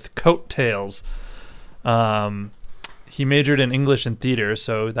tux with coattails. He majored in English and theater,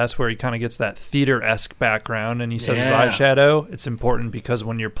 so that's where he kind of gets that theater-esque background. And he says Yeah. his eyeshadow, it's important because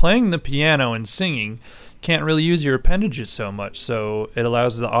when you're playing the piano and singing, you can't really use your appendages so much. So it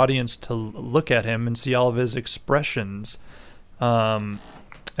allows the audience to look at him and see all of his expressions. And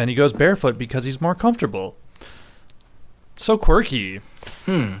he goes barefoot because he's more comfortable. So quirky.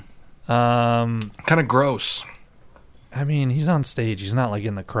 Kind of gross. I mean, he's on stage. He's not like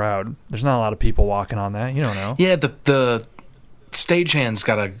in the crowd. There's not a lot of people walking on that. You don't know. Yeah, the stagehand's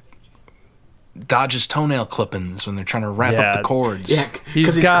got to dodge his toenail clippings when they're trying to wrap up the chords. Yeah,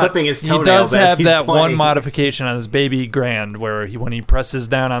 because he's clipping his He toenails does as have he's that one playing. modification on his baby grand where when he presses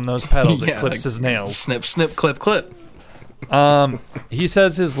down on those pedals, Yeah, it clips like his nails. Snip, snip, clip, clip. He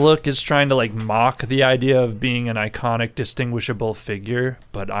says his look is trying to like mock the idea of being an iconic, distinguishable figure,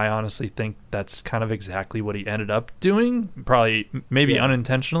 but I honestly think that's kind of exactly what he ended up doing. Probably, maybe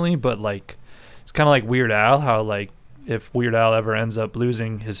unintentionally, but like it's kind of like Weird Al. How like if Weird Al ever ends up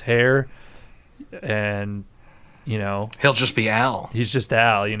losing his hair, and He'll just be Al. he's just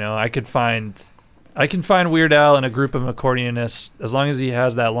Al. I can find Weird Al in a group of accordionists as long as he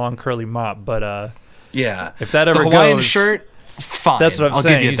has that long curly mop. But Yeah. if that ever the Hawaiian goes, shirt, fine. that's what I'm I'll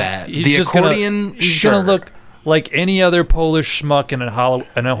saying. give you that. He's The just accordion, he's sure. gonna look like any other Polish schmuck in a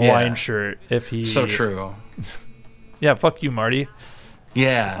Hawaiian shirt. If he So true. Yeah, fuck you, Marty.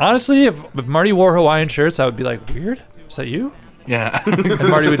 Yeah. Honestly, if Marty wore Hawaiian shirts, I would be like, weird. Is that you? Yeah. And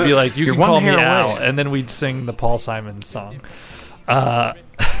Marty would be like, you You're can one call me hair Al, away. and then we'd sing the Paul Simon song.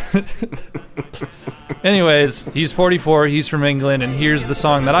 Anyways, he's 44, he's from England, and here's the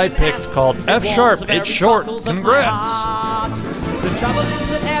song that I picked called F Sharp. It's short. Congrats. The trouble is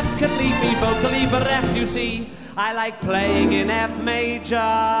that F can leave me vocally bereft, you see. I like playing in F major.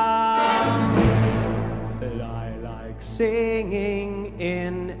 And I like singing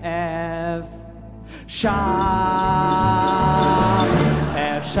in F sharp.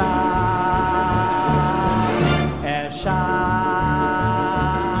 F sharp. F sharp.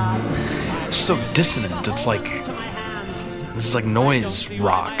 So dissonant. It's like this is like noise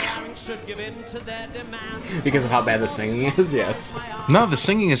rock. Because of how bad the singing is, yes. No, the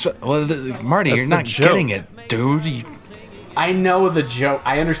singing is Marty. That's You're the not joke. getting it, dude. I know the joke.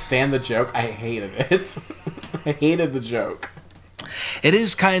 I understand the joke. I hated it. I hated the joke. It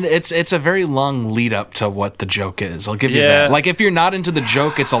is kind of it's a very long lead up to what the joke is. I'll give you Yeah. that. Like if you're not into the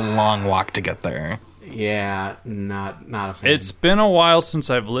joke, it's a long walk to get there. Yeah, not a fan. It's been a while since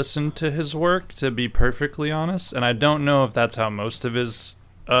I've listened to his work, to be perfectly honest, and I don't know if that's how most of his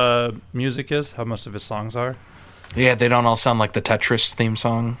music is, how most of his songs are. Yeah, they don't all sound like the Tetris theme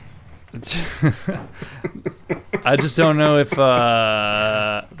song. I just don't know if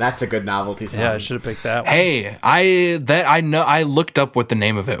That's a good novelty song. yeah, I should have picked that one. Hey, I looked up what the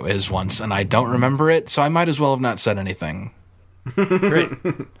name of it is once, and I don't remember it, so I might as well have not said anything. Great.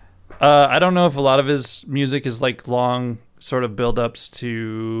 I don't know if a lot of his music is like long sort of build-ups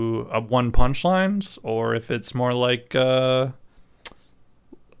to one punchlines, or if it's more like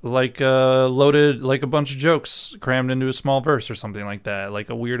loaded, like a bunch of jokes crammed into a small verse or something like that. Like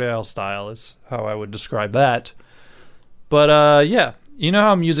a Weird Al style is how I would describe that. But yeah, you know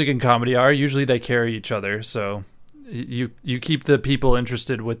how music and comedy are. Usually they carry each other. So you keep the people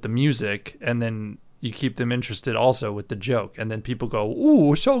interested with the music, and then you keep them interested also with the joke, and then people go,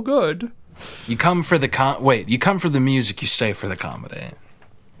 "Ooh, so good." You come for the you come for the music, you stay for the comedy.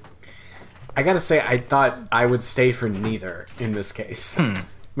 I gotta say, I thought I would stay for neither in this case.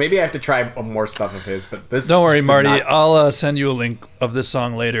 Maybe I have to try more stuff of his, but this. Don't worry, just did Marty. not- I'll send you a link of this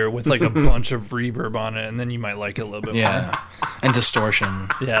song later with like a bunch of reverb on it, and then you might like it a little bit Yeah, and distortion. more.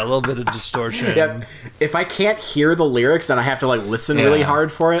 Yeah, a little bit of distortion. Yep. If I can't hear the lyrics and I have to like listen really Yeah.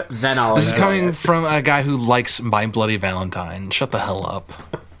 hard for it, then I'll. This is enjoy coming it. from a guy who likes My Bloody Valentine. Shut the hell up.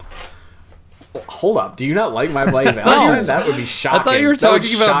 Hold up. Do you not like My Bloody Valentine? That would be shocking. I thought you were That would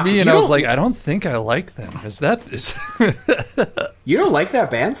talking about shock- me, and You I was don't- like, I don't think I like them, because that is. You don't like that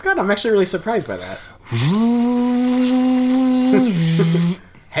band, Scott? I'm actually really surprised by that.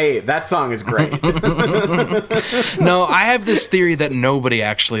 Hey, that song is great. No, I have this theory that nobody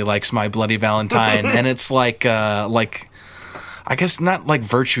actually likes My Bloody Valentine, and it's like I guess not like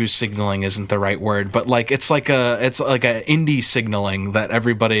virtue signaling isn't the right word, but like it's like a indie signaling that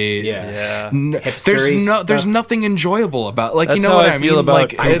everybody. Yeah. There's stuff. nothing enjoyable about like That's you know how what I I feel mean. about Like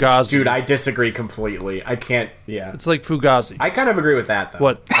Fugazi. Dude, I disagree completely. I can't. Yeah. It's like Fugazi. I kind of agree with that, though.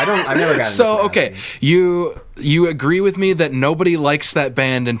 What? I've never gotten So into okay, Fugazi. you agree with me that nobody likes that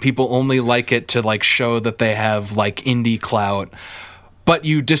band and people only like it to like show that they have like indie clout, but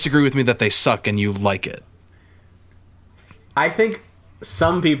you disagree with me that they suck and you like it. I think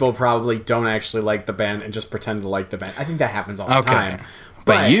some people probably don't actually like the band and just pretend to like the band. I think that happens all the Okay, time.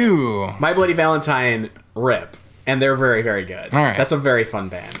 but you My Bloody Valentine rip, and they're very, very good. All right. That's a very fun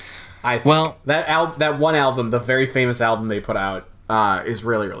band. I think. Well- that one album, the very famous album they put out, is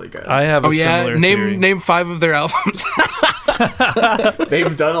really, really good. I have a oh yeah, similar theory. name 5 of their albums.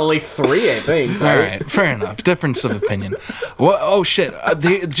 They've done only 3, I think. All right, fair enough. Difference of opinion. Well, oh shit!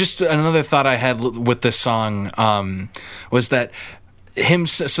 Just another thought I had with this song was that him.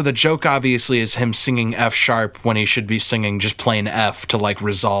 So the joke obviously is him singing F sharp when he should be singing just plain F to like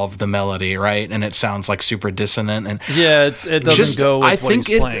resolve the melody, right? And it sounds like super dissonant and. Yeah, it doesn't go with I what think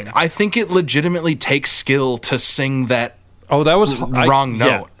he's playing. I think it legitimately takes skill to sing that Oh, that was wrong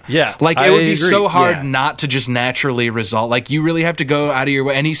note. Yeah, Like, it I would be agree. so hard Yeah. not to just naturally result. Like, you really have to go out of your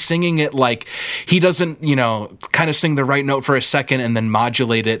way. And he's singing it like he doesn't, kind of sing the right note for a second and then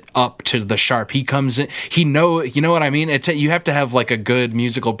modulate it up to the sharp. He comes in, you know what I mean? You have to have like a good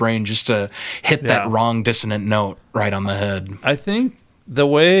musical brain just to hit that Yeah. wrong dissonant note right on the head. I think the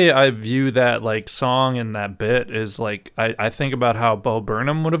way I view that like song and that bit is like I think about how Bo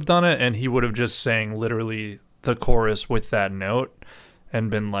Burnham would have done it, and he would have just sang literally the chorus with that note and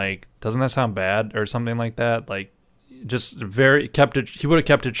been like, doesn't that sound bad or something like that? Like, just he would have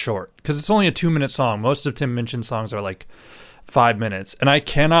kept it short because it's only a 2-minute song. Most of Tim Minchin's songs are like 5 minutes, and I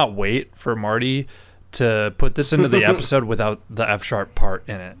cannot wait for Marty to put this into the episode without the F sharp part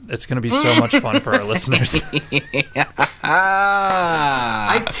in it. It's going to be so much fun for our listeners.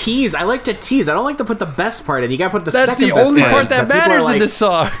 I tease. I like to tease. I don't like to put the best part in. You gotta put the That's second the best only part part in. So that people are matters in like, this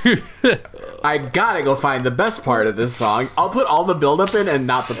song. I gotta go find the best part of this song. I'll put all the build-up in and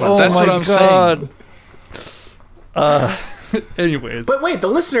not the punch. That's what I'm saying. Anyways, But wait, the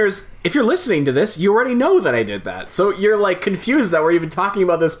listeners, if you're listening to this, you already know that I did that. So you're like confused that we're even talking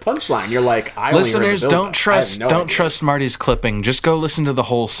about this punchline. You're like, I only heard the Listeners, build-up. don't trust I had no idea. trust Marty's clipping. Just go listen to the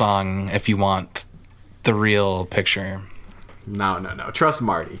whole song if you want the real picture. No. Trust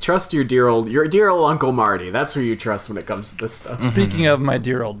Marty. Trust your dear old Uncle Marty. That's who you trust when it comes to this stuff. speaking of my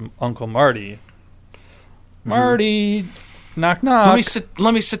dear old Uncle Marty, Marty, knock knock.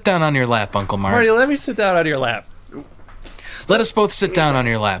 Let me sit down on your lap, Uncle Marty. Marty, let me sit down on your lap. Let us both sit down on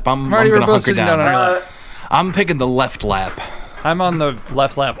your lap. I'm Marty, we're gonna both hunker sitting down. down on your lap. I'm picking the left lap. I'm on the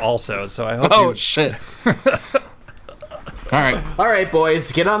left lap also, so I hope Oh you... shit! All right, All right,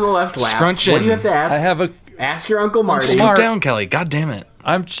 boys, get on the left lap. Scrunch What in. do you have to ask? I have a... Ask your Uncle Marty. scoot Mark. down, Kelly. God damn it!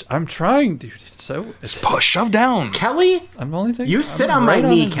 I'm trying, dude. It's so... Push, shove down. Kelly, I'm only taking... you sit I'm on right my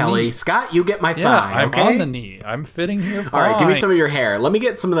knee, his Kelly. knee. Scott, you get my Yeah, thigh, I'm okay? on the knee. I'm fitting here fine. All right, give me some of your hair. Let me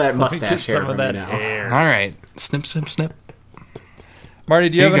get some of that Let me mustache get hair some from of that you now. hair. All right, snip, snip, snip. Marty,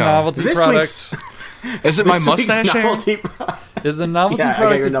 do you Here have you a go. novelty This product? week's Is it my this week's mustache hair? novelty product. Is the novelty Yeah, I got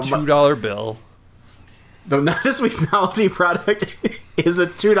your product a number. $2 bill? This week's novelty product is a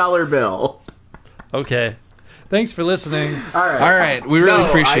 $2 bill. Okay. Thanks for listening. All right. All right, we really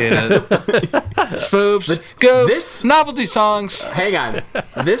appreciate it. Spoofs, goofs, this- novelty songs. Hang on.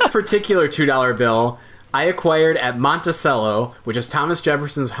 This particular $2 bill I acquired at Monticello, which is Thomas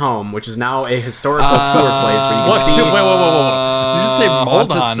Jefferson's home, which is now a historical tour place where you can What? see. Wait, whoa. Did you just say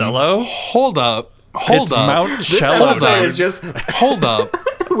Hold on. Monticello? Hold up. Hold It's up. Mount This Cello. episode on. is just Hold up.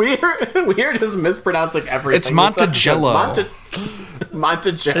 we're just mispronouncing everything. It's Monticello.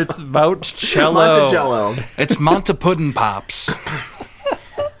 Monticello. It's Mount Cello. Monticello. It's Montepuddin Pops.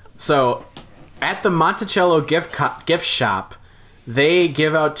 So, at the Monticello gift shop, they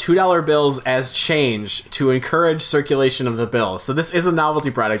give out $2 bills as change to encourage circulation of the bill. So this is a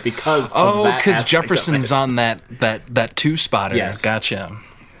novelty product because of Oh, that because aspect Jefferson's of it. on that two spotter. Yes. Gotcha.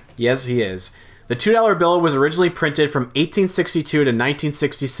 Yes, he is. The $2 bill was originally printed from 1862 to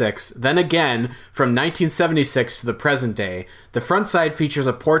 1966, then again from 1976 to the present day. The front side features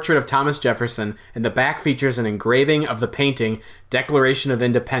a portrait of Thomas Jefferson, and the back features an engraving of the painting Declaration of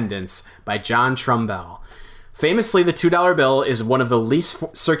Independence by John Trumbull. Famously, the $2 bill is one of the least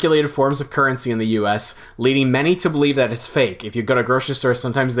circulated forms of currency in the U.S., leading many to believe that it's fake. If you go to a grocery store,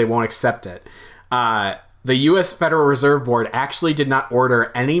 sometimes they won't accept it. The U.S. Federal Reserve Board actually did not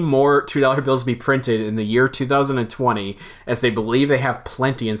order any more $2 bills be printed in the year 2020, as they believe they have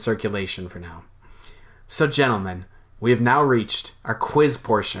plenty in circulation for now. So, gentlemen, we have now reached our quiz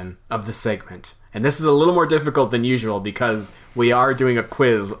portion of the segment. And this is a little more difficult than usual because we are doing a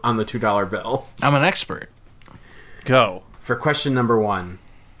quiz on the $2 bill. I'm an expert. Go. For question number 1.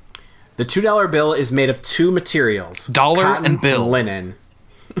 The $2 bill is made of two materials. Dollar cotton and bill. linen.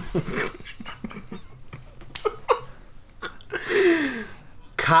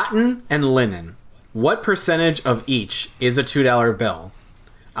 Cotton and linen. What percentage of each is a $2 bill?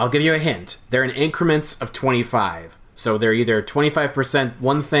 I'll give you a hint. They're in increments of 25. So they're either 25%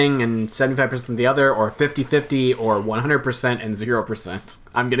 one thing and 75% the other, or 50-50, or 100% and 0%.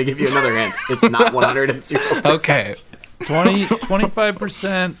 I'm going to give you another hint. It's not 100 and 0%. Okay.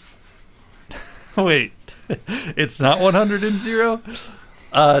 25%. Wait. It's not 100 and 0?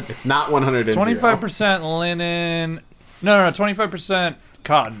 It's not 100 and 0. 25% linen. No, 25%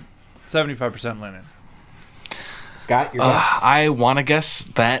 cotton. 75% linen. Scott, your guess. I want to guess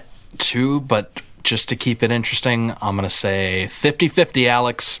that too, but just to keep it interesting, I'm going to say 50-50,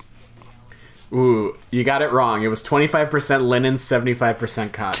 Alex. Ooh, you got it wrong. It was 25% linen,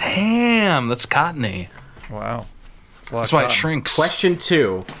 75% cotton. Damn, that's cottony. Wow. That's why it shrinks. Question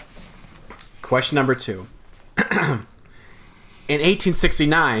 2. Question number 2. In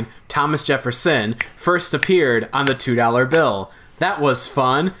 1869, Thomas Jefferson first appeared on the $2 bill. That was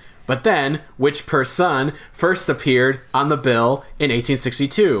fun. But then, which person first appeared on the bill in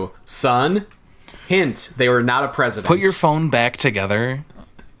 1862? Son? Hint, they were not a president. Put your phone back together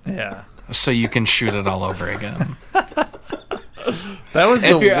Yeah. so you can shoot it all over again. That was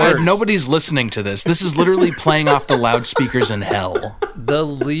the worst. Nobody's listening to this. This is literally playing off the loudspeakers in hell. The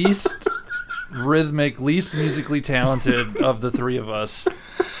least rhythmic, least musically talented of the three of us.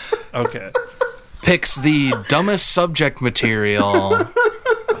 Okay. Picks the dumbest subject material.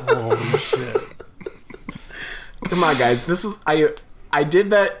 Holy shit. Come on, guys. This is I did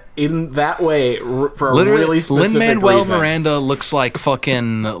that in that way for a Literally, really specific Lin-Manuel reason. Miranda looks like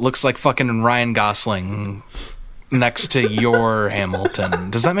fucking Ryan Gosling next to your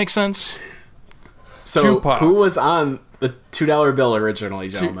Hamilton. Does that make sense? So, Tupac. who was on the $2 bill originally,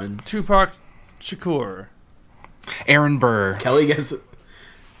 gentlemen? Tupac Shakur. Aaron Burr. Kelly guess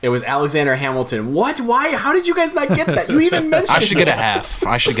it was Alexander Hamilton. What? Why? How did you guys not get that? You even mentioned I should get a it. half.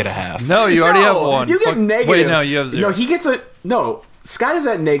 I should get a half. No, you already have one. You get Fuck- negative. Wait, no, you have 0. No, he gets a no. Scott is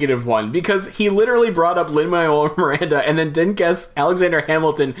at -1 because he literally brought up Lin-Manuel Miranda and then didn't guess Alexander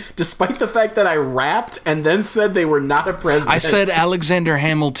Hamilton, despite the fact that I rapped and then said they were not a president. I said Alexander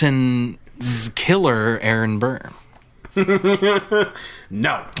Hamilton's killer, Aaron Burr.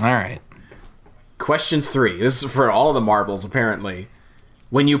 no. All right. Question 3. This is for all the marbles, apparently.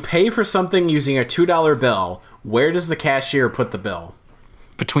 When you pay for something using a $2 bill, where does the cashier put the bill?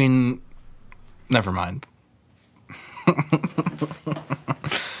 Between... Never mind.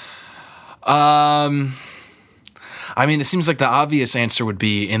 I mean, it seems like the obvious answer would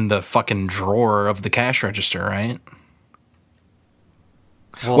be in the fucking drawer of the cash register, right?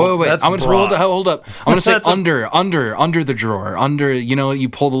 Well, Wait. that's I'm gonna broad. hold up. I'm gonna say That's a- under the drawer. Under, you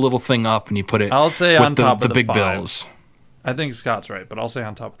pull the little thing up and you put it. I'll say with on top the of the big 5. bills. I think Scott's right, but I'll say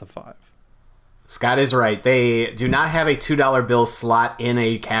on top of the 5. Scott is right. They do not have a $2 bill slot in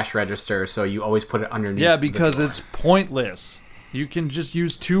a cash register, so you always put it underneath. Yeah, the because drawer. it's pointless. You can just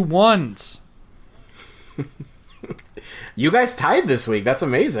use 2 1s. You guys tied this week. That's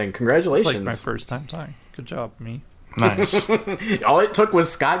amazing. It's Congratulations. like my first time tying. Good job, me. Nice. All it took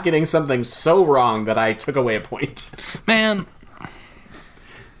was Scott getting something so wrong that I took away a point. Man.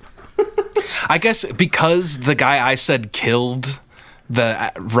 I guess because the guy I said killed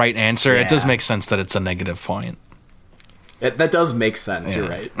the right answer, it does Yeah. make sense that it's a negative point. That does make sense. You're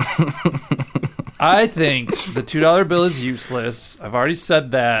right. I think the $2 bill is useless. I've already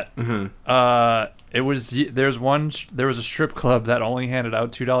said that. There was a strip club that only handed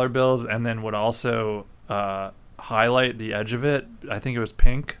out $2 bills and then would also highlight the edge of it. I think it was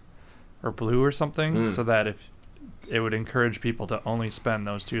pink or blue or something, so that if it would encourage people to only spend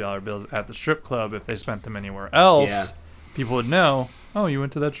those $2 bills at the strip club. If they spent them anywhere else, people would know, oh, you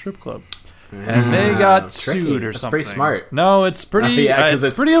went to that strip club. And they got tricky. sued or That's something. pretty smart. No, it's pretty. Yeah, 'cause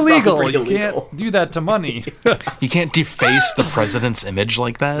it's it's pretty illegal. probably You illegal. can't do that to money. You can't deface the president's image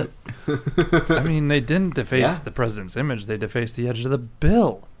like that. I mean, they didn't deface Yeah. the president's image. They defaced the edge of the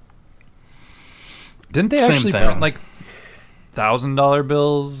bill. Didn't they Same actually thing. print like $1,000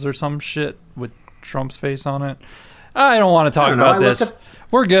 bills or some shit with Trump's face on it? I don't want to talk don't know. about I looked this. up-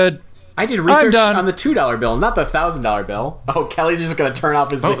 We're good. I did research done. on the $2 bill, not the $1,000 bill. Oh, Kelly's just gonna turn off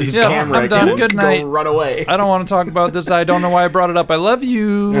his Yeah, camera I'm again done. and Good go night. run away. I don't want to talk about this. I don't know why I brought it up. I love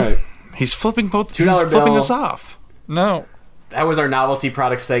you. All right. He's flipping both. $2 He's flipping bill. us off. No. That was our novelty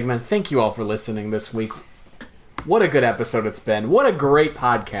product segment. Thank you all for listening this week. What a good episode it's been. What a great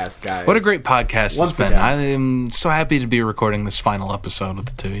podcast, guys. What a great podcast Once it's been. again. I am so happy to be recording this final episode with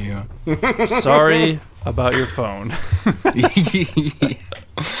the two of you. Sorry about your phone.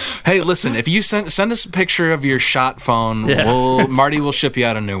 Hey, listen, if you send us a picture of your shot phone, Yeah. Marty will ship you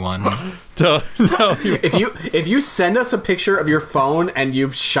out a new one. No, If you send us a picture of your phone and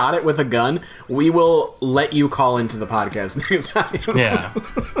you've shot it with a gun, we will let you call into the podcast next time. Yeah.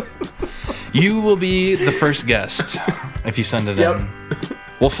 You will be the first guest if you send it Yep. in.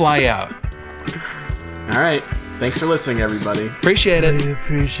 We'll fly out. All right. Thanks for listening, everybody. Appreciate it.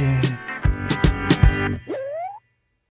 appreciate it.